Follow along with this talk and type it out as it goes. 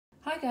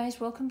Hi guys,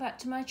 welcome back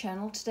to my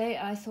channel. Today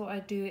I thought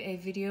I'd do a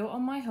video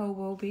on my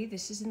hobo bee.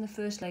 This is in the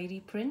First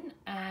Lady print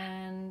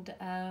and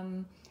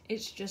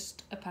it's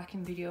just a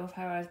packing video of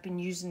how I've been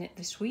using it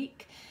this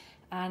week.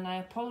 And I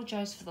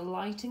apologise for the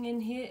lighting in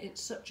here.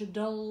 It's such a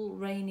dull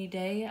rainy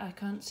day. I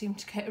can't seem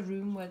to get a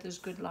room where there's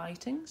good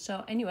lighting.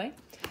 So anyway,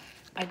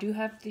 I do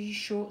have the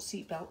short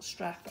seatbelt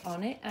strap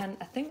on it, and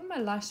I think in my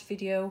last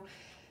video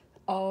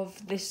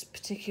of this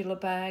particular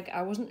bag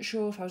I wasn't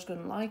sure if I was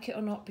going to like it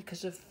or not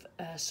because of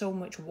so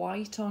much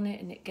white on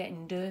it and it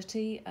getting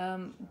dirty,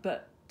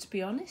 but to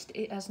be honest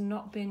it has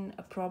not been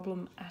a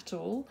problem at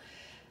all.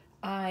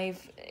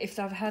 If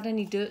I've had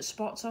any dirt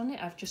spots on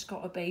it, I've just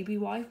got a baby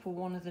wipe or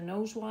one of the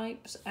nose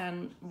wipes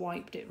and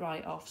wiped it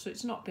right off, so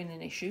it's not been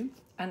an issue.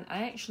 And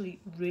I actually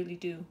really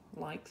do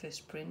like this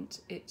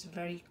print. It's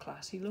very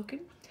classy looking.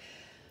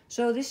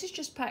 So this is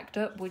just packed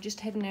up. We're just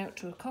heading out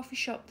to a coffee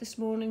shop this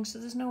morning, so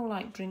there's no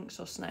like drinks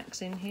or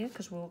snacks in here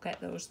because we'll get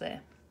those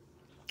there.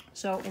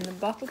 So in the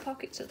bottle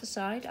pockets at the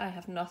side I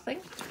have nothing.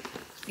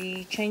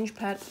 The change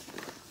pad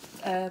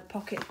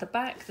pocket at the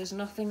back there's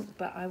nothing,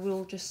 but I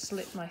will just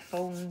slip my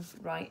phone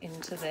right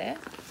into there.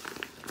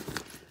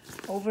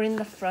 Over in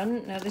the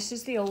front, now this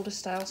is the older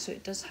style, so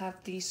it does have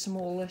the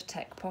smaller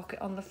tech pocket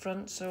on the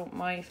front, so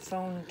my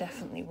phone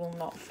definitely will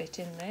not fit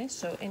in there.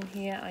 So in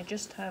here I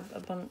just have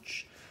a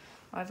bunch.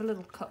 I have a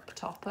little cup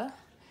topper.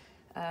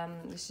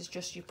 This is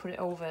just, you put it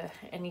over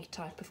any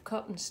type of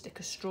cup and stick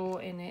a straw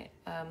in it,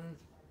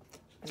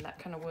 and that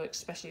kind of works,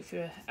 especially if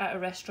you're at a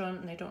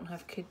restaurant and they don't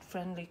have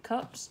kid-friendly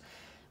cups.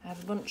 I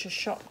have a bunch of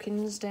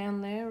Shopkins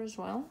down there as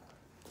well,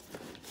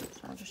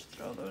 so I'll just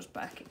throw those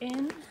back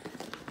in.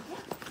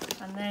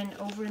 And then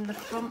over in the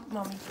front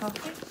mummy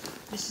pocket,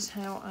 this is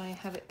how I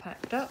have it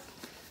packed up.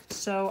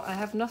 So I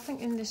have nothing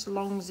in this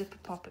long zipper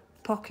pocket,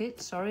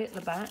 at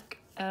the back.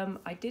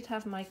 I did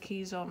have my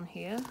keys on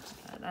here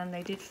and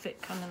they did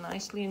fit kind of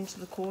nicely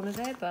into the corner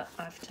there, but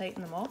I've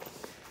taken them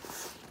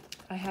off.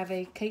 I have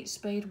a Kate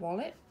Spade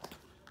wallet.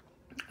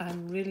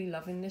 I'm really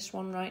loving this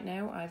one right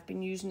now. I've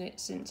been using it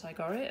since I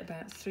got it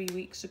about 3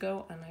 weeks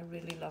ago and I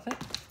really love it.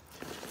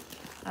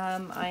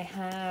 I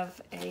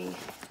have a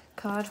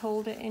card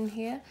holder in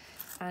here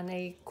and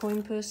a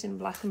coin purse in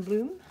black and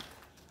bloom.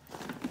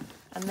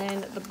 And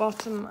then at the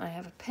bottom I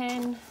have a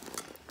pen.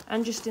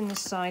 And just in the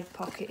side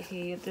pocket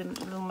here, the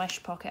little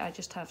mesh pocket, I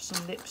just have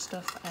some lip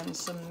stuff and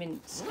some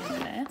mints in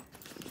there.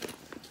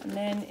 And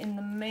then in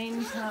the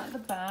main part of the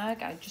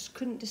bag, I just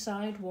couldn't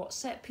decide what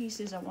set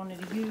pieces I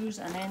wanted to use,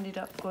 and I ended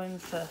up going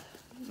for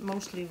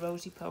mostly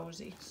Rosy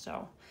Posy,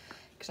 so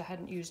because I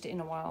hadn't used it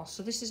in a while.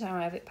 So this is how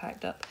I have it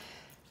packed up.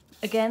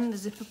 Again, the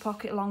zipper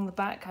pocket along the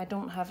back, I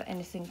don't have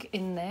anything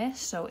in there.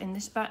 So in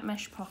this back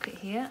mesh pocket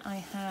here, I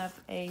have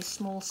a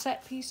small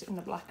set piece in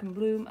the black and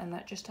bloom, and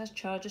that just has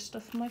charger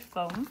stuff for my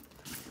phone.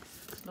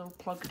 There's a little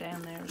plug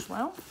down there as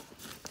well.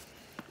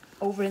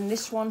 Over in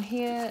this one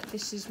here,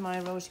 this is my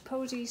Rosy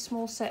Posy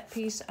small set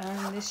piece,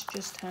 and this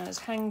just has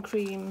hand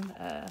cream,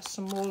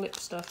 some more lip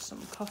stuff,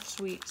 some cough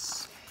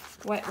sweets,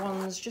 wet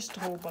ones, just a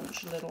whole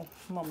bunch of little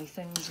mummy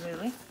things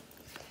really.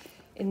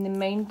 In the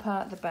main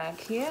part of the bag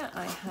here,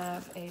 I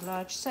have a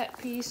large set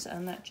piece,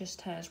 and that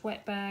just has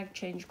wet bag,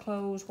 change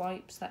clothes,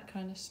 wipes, that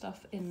kind of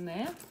stuff in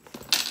there.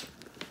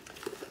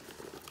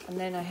 And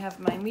then I have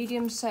my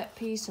medium set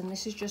piece, and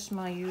this is just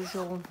my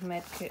usual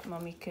med kit,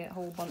 mummy kit,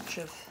 whole bunch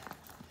of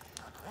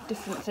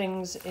different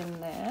things in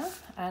there.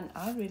 And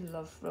I really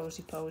love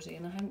Rosy Posy,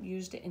 and I haven't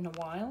used it in a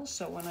while,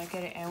 so when I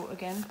get it out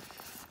again,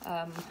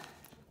 I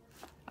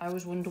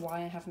always wonder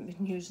why I haven't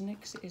been using it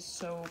because it is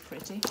so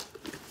pretty.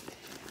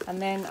 And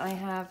then I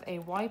have a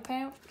wipe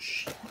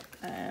pouch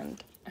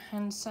and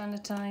hand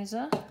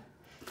sanitizer.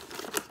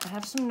 I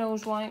have some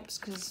nose wipes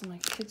because my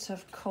kids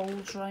have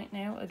colds right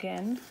now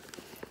again.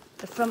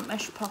 The front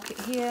mesh pocket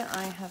here,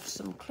 I have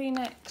some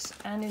Kleenex,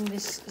 and in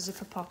this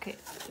zipper pocket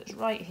that's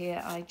right here,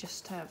 I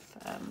just have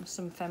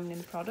some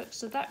feminine products.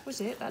 So that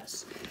was it.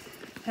 That's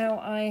how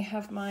I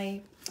have my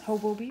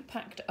hobo bee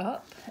packed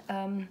up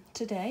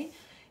today.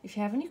 If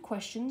you have any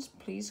questions,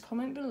 please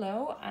comment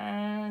below,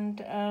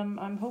 and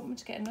I'm hoping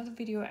to get another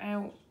video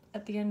out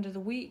at the end of the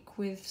week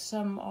with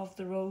some of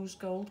the rose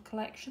gold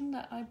collection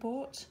that I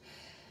bought,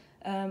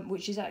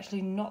 which is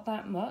actually not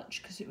that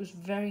much because it was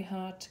very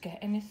hard to get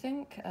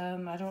anything.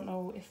 I don't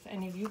know if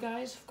any of you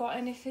guys have got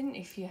anything.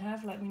 If you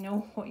have, let me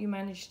know what you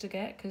managed to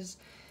get, because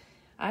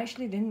I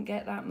actually didn't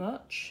get that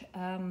much.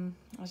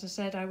 As I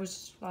said, I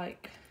was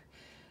like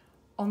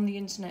on the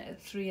internet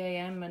at 3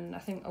 AM and I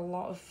think a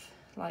lot of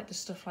like the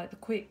stuff like the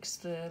quicks,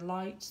 the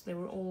lights, they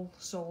were all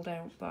sold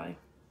out by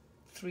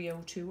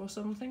 3:02 or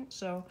something.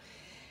 So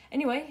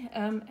anyway,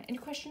 any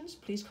questions,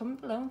 please comment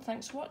below, and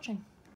thanks for watching.